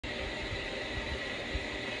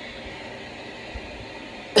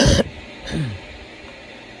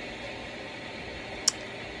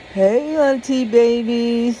Hey, Auntie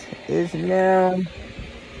babies. It's now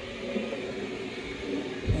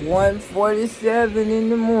 1:47 in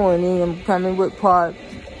the morning. I'm coming with part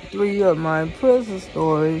 3 of my prison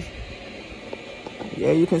stories.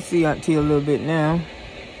 Yeah, you can see Auntie a little bit now.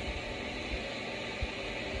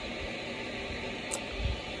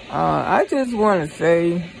 I just want to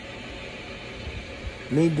say,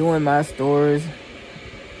 me doing my stories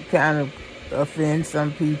kind of offends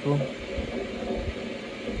some people.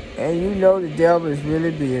 And you know the devil is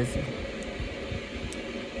really busy.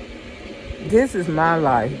 This is my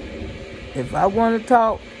life. If I want to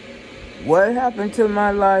talk what happened to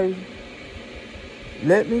my life,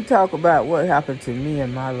 let me talk about what happened to me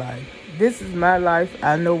in my life. This is my life.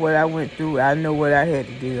 I know what I went through. I know what I had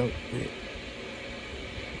to deal with.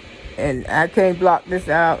 And I can't block this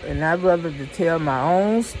out, and I'd rather to tell my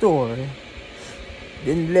own story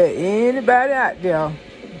than let anybody out there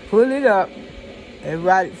pull it up and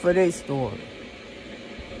write it for their story.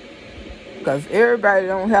 Because everybody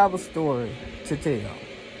don't have a story to tell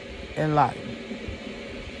in life.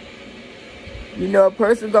 You know, a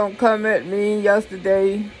person gonna come at me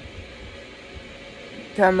yesterday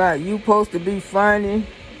talking about you supposed to be funny.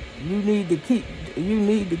 You need to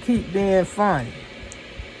keep being funny.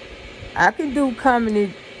 I can do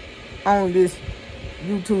comedy on this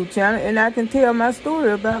YouTube channel, and I can tell my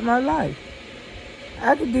story about my life.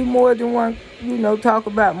 I can do more than one, talk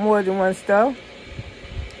about more than one stuff.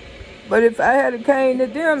 But if I had came to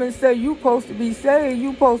them and said, you supposed to be saved,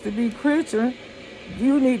 you supposed to be Christian,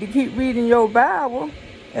 you need to keep reading your Bible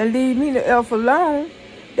and leave me the F alone,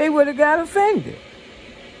 they would have got offended.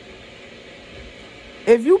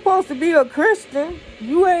 If you supposed to be a Christian,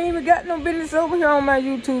 you ain't even got no business over here on my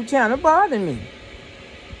YouTube channel bothering me.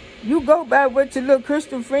 You go by what your little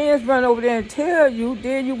Christian friends run over there and tell you,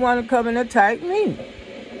 then you want to come and attack me.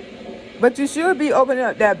 But you should be opening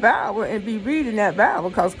up that Bible and be reading that Bible,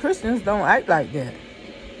 because Christians don't act like that.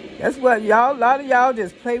 That's what a lot of y'all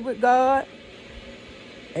just play with God.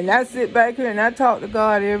 And I sit back here and I talk to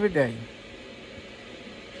God every day.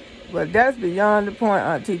 But that's beyond the point,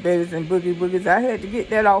 Auntie babies and boogie boogies. I had to get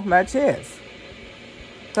that off my chest.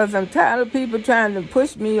 Because I'm tired of people trying to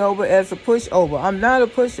push me over as a pushover. I'm not a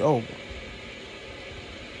pushover.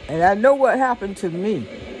 And I know what happened to me.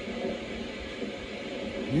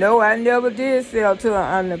 No, I never did sell to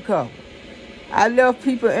an undercover. I left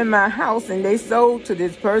people in my house and they sold to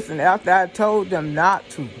this person after I told them not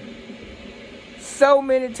to. So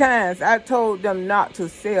many times I told them not to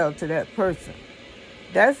sell to that person.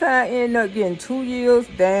 That's how I ended up getting 2 years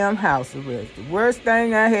damn house arrest. The worst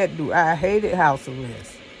thing I had to do, I hated house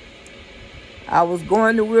arrest. I was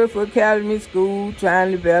going to Wilford Academy School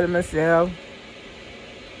trying to better myself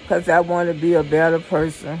because I wanted to be a better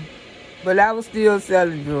person. But I was still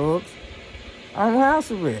selling drugs on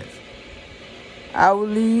house arrest. I would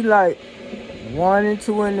leave like 1 and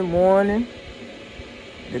 2 in the morning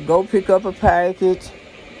to go pick up a package.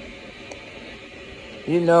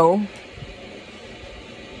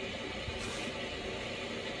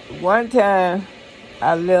 One time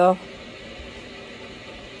I left,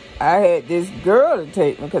 I had this girl to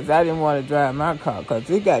take me because I didn't want to drive my car, because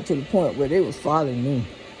it got to the point where they was following me.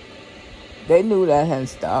 They knew that I hadn't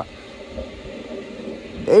stopped.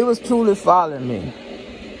 They was truly following me.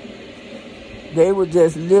 They would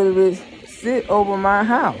just literally sit over my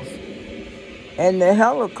house. And the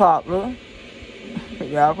helicopter,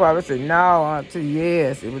 y'all probably said, no, Auntie,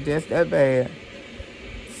 yes, it was just that bad.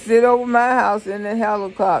 Sit over my house in the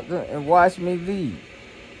helicopter and watch me leave.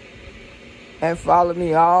 And follow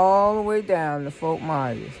me all the way down to Fort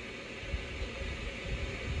Myers.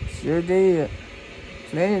 Sure did.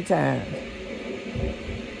 Many times.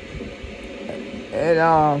 And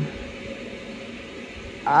I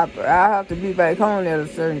have to be back home at a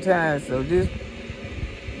certain time. So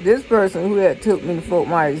this person who had took me to Fort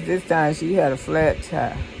Myers this time, she had a flat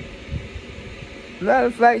tire. Matter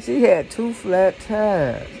of fact, she had 2 flat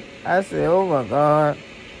tires. I said, oh my God.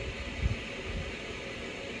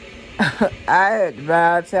 I had to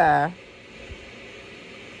buy a tire.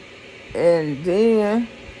 And then,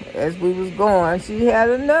 as we was going, she had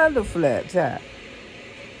another flat tire.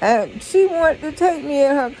 And she wanted to take me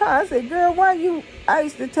in her car. I said, girl, why you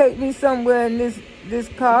ice to take me somewhere in this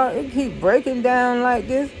car? It keep breaking down like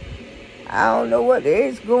this. I don't know what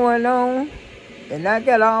is going on. And I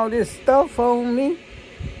got all this stuff on me.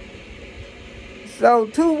 So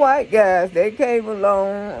 2 white guys, they came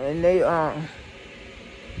along and they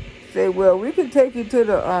said, well, we can take you to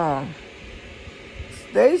the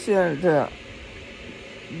station to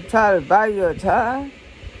try to buy you a tire.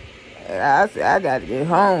 I said, I got to get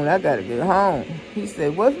home. I got to get home. He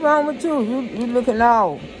said, what's wrong with you? You looking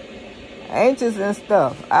all anxious and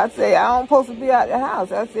stuff. I said, I don't supposed to be out the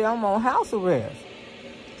house. I said, I'm on house arrest.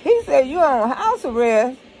 He said, you on house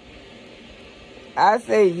arrest? I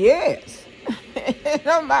said, yes.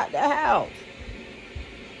 I'm out the house.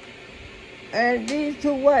 And these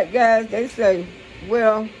two white guys, they say,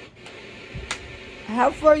 well,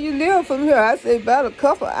 how far you live from here? I said, about a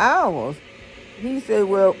couple hours. He said,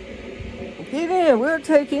 well, get in. We'll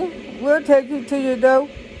take you. We'll take you to your door.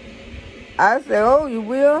 I said, oh, you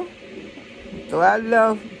will? So I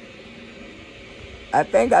left. I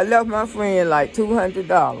think I left my friend like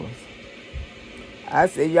 $200. I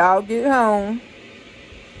said, y'all get home.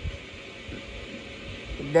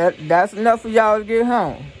 That's enough for y'all to get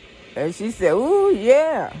home. And she said, ooh,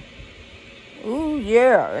 yeah. Ooh,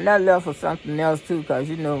 yeah. And I left for something else, too, because,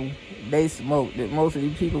 you know, they smoked. Most of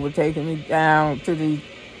these people were taking me down to these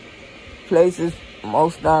places.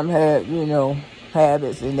 Most of them had, you know,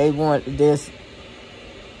 habits, and they wanted to just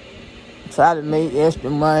try to make extra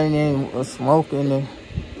money and was smoking. And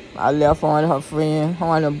I left on her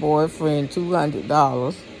boyfriend,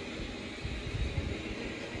 $200.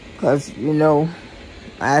 Because, you know,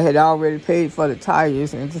 I had already paid for the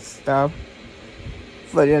tires and stuff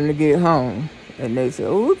for them to get home. And they said,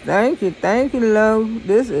 oh, thank you, love.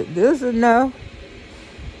 This enough.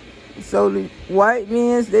 So the white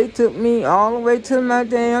men, they took me all the way to my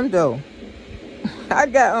damn door. I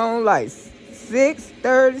got home like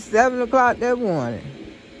 6:30, 7 o'clock that morning.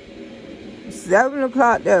 7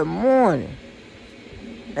 o'clock that morning.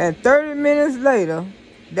 And 30 minutes later,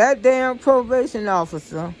 that damn probation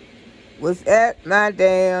officer was at my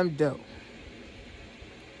damn door.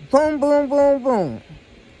 Boom, boom, boom, boom.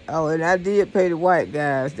 Oh, and I did pay the white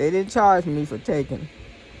guys. They didn't charge me for taking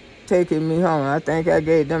me home. I think I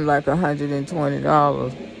gave them like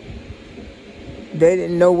 $120. They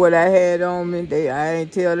didn't know what I had on me. I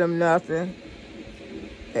ain't tell them nothing.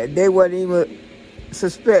 They wasn't even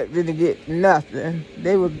suspected to get nothing.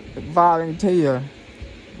 They were volunteer.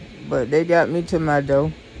 But they got me to my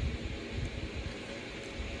door.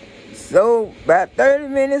 So, about 30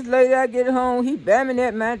 minutes later, I get home. He banging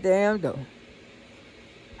at my damn door.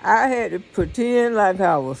 I had to pretend like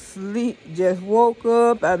I was asleep. Just woke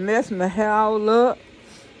up. I messed my hair all up.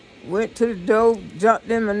 Went to the door, jumped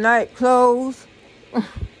in my night clothes.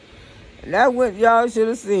 And I went, y'all should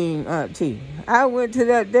have seen Auntie. I went to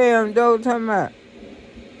that damn door talking about,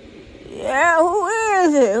 yeah, who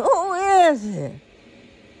is it? Who is it?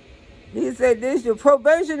 He said, this your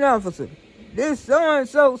probation officer. This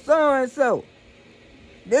so-and-so, so-and-so.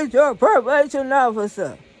 This your probation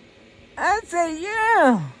officer. I said,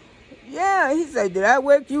 yeah. Yeah. He said, did I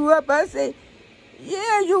wake you up? I said,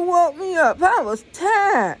 yeah, you woke me up. I was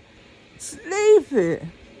tired, sleepy.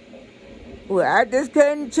 Well, I just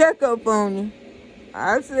came to check up on you.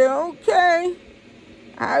 I said, okay.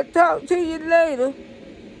 I'll talk to you later.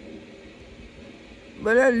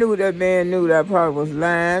 But I knew that man knew that I probably was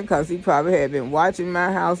lying because he probably had been watching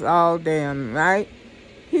my house all damn night.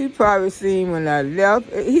 He probably seen when I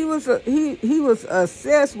left. He was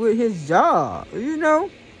obsessed with his job, you know.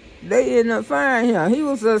 They ended up firing him. He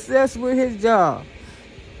was obsessed with his job.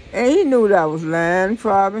 And he knew that I was lying,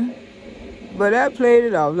 probably. But I played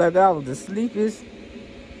it off like I was the sleepiest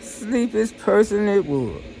person it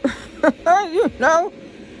would. You know?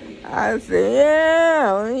 I said,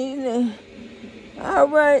 yeah.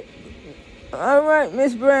 All right,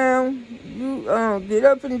 Miss Brown. You get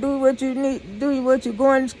up and do what you need to do. What you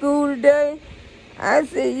going to school today? I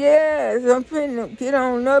said, yes. I'm finna get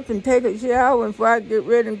on up and take a shower before I get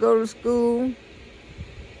ready and go to school.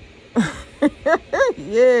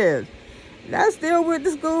 Yes. And I still went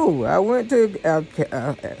to school. I went to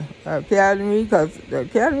academy because the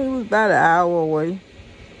academy was about an hour away.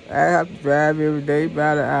 I have to drive every day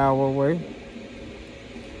about an hour away.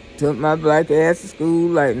 Took my black ass to school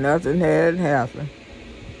like nothing had happened.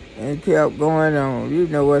 And kept going on. You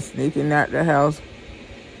know what, sneaking out the house.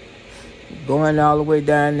 Going all the way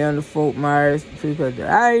down there to Fort Myers because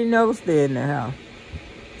I ain't never stayed in the house.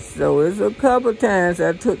 So it's a couple times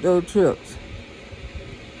I took those trips.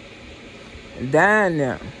 Down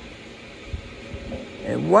there.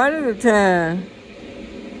 And one of the times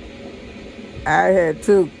I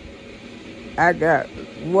got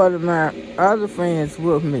one of my other friends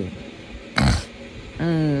with me.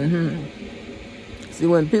 See,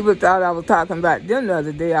 when people thought I was talking about them the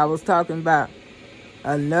other day, I was talking about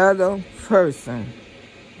another person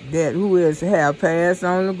who have passed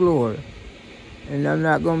on the glory. And I'm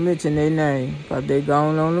not going to mention their name because they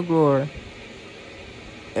gone on the glory.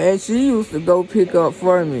 And she used to go pick up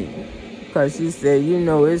for me. Because she said, you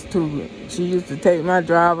know, it's too... She used to take my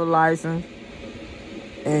driver's license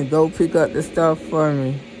and go pick up the stuff for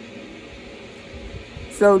me.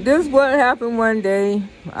 So this what happened one day.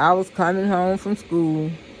 I was coming home from school.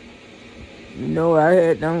 You know, I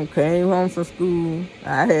had done came home from school.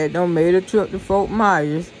 I had done made a trip to Fort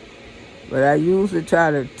Myers. But I usually try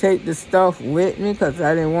to take the stuff with me because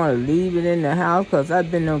I didn't want to leave it in the house because I've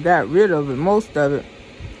been got rid of it, most of it,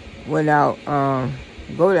 when I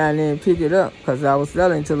go down there and pick it up because I was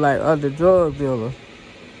selling to like other drug dealers.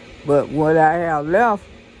 But what I have left,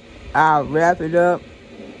 I'll wrap it up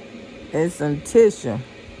in some tissue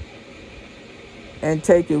and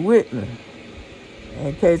take it with me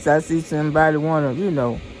in case I see somebody want to, you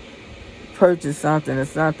know, purchase something or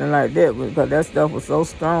something like that, because that stuff was so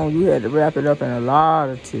strong you had to wrap it up in a lot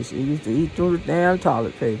of tissue. You used to eat through the damn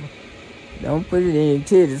toilet paper. Don't put it in your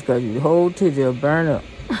titties because your whole titty will burn up.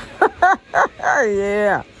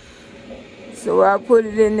 Yeah. So I put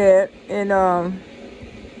it in there, and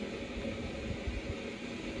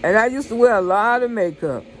I used to wear a lot of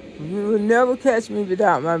makeup. You would never catch me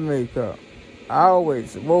without my makeup. I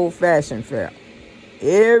always wore fashion fair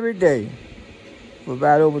every day. For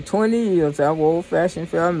about over 20 years, I wore fashion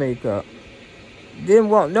fair makeup. Didn't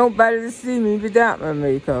want nobody to see me without my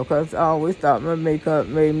makeup because I always thought my makeup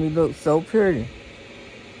made me look so pretty.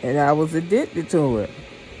 And I was addicted to it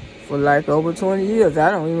for like over 20 years.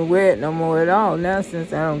 I don't even wear it no more at all now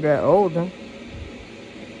since I don't get older.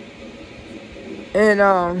 And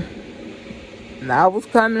I was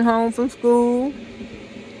coming home from school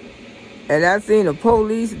and I seen the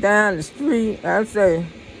police down the street. I say,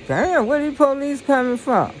 damn, where these police coming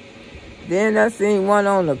from? Then I seen one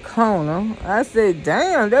on the corner. I said,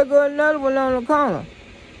 damn, there go another one on the corner.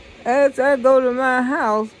 As I go to my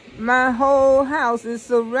house, my whole house is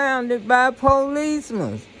surrounded by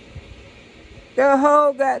policemen. The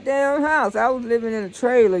whole goddamn house. I was living in a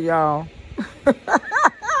trailer, y'all.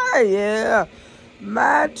 Yeah.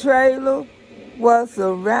 My trailer was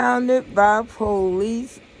surrounded by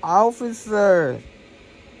police officers.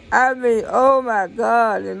 I mean, oh my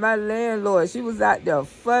God. And my landlord, she was out there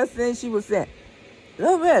fussing. She was saying,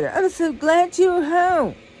 Loretta, I'm so glad you're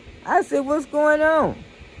home. I said, what's going on?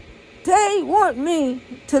 They want me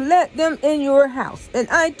to let them in your house. And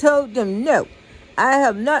I told them, no, I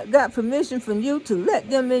have not got permission from you to let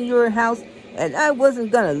them in your house. And I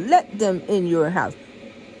wasn't going to let them in your house.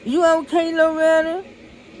 You okay, Loretta?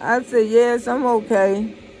 I said, yes, I'm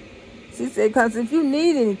okay. She said, because if you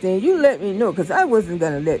need anything, you let me know, because I wasn't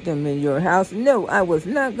going to let them in your house. No, I was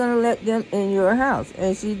not going to let them in your house.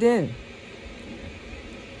 And she didn't.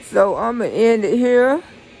 So I'm going to end it here,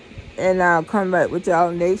 and I'll come back with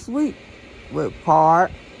y'all next week with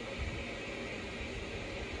part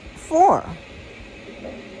 4.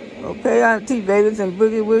 Okay, Auntie Babies and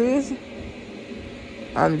Boogie Woogies.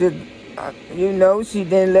 I'm just, you know, she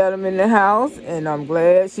didn't let them in the house, and I'm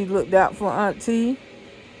glad she looked out for Auntie.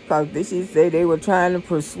 Because she said they were trying to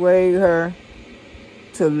persuade her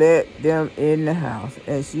to let them in the house.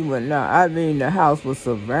 And she would not. I mean, the house was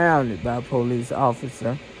surrounded by police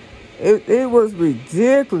officers. It was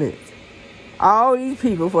ridiculous. All these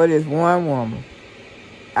people for this one woman.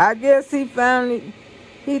 I guess he thought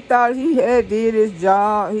he had did his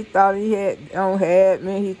job. He thought he had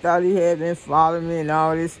me. He thought he had been following me and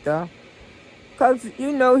all this stuff. Because,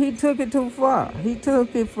 you know, he took it too far. He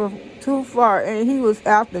took it too far, and he was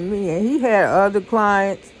after me. And he had other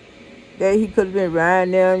clients that he could have been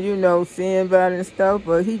riding down, you know, seeing about and stuff,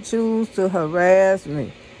 but he chose to harass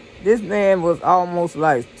me. This man was almost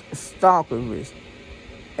like stalkerish.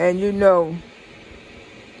 And, you know,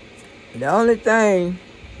 the only thing,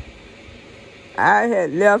 I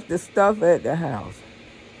had left the stuff at the house.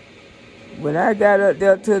 When I got up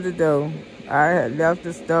there to the door, I had left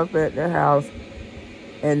the stuff at the house.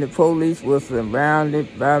 And the police was surrounded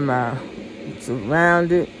my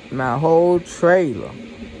whole trailer.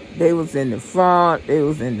 They was in the front, they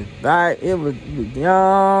was in the back. It was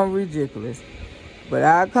beyond ridiculous. But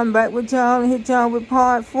I'll come back with y'all and hit y'all with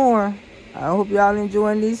part 4. I hope y'all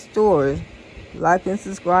enjoying these stories. Like and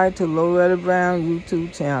subscribe to Loretta Brown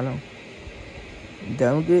YouTube channel.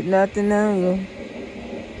 Don't get nothing on you.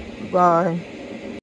 Bye.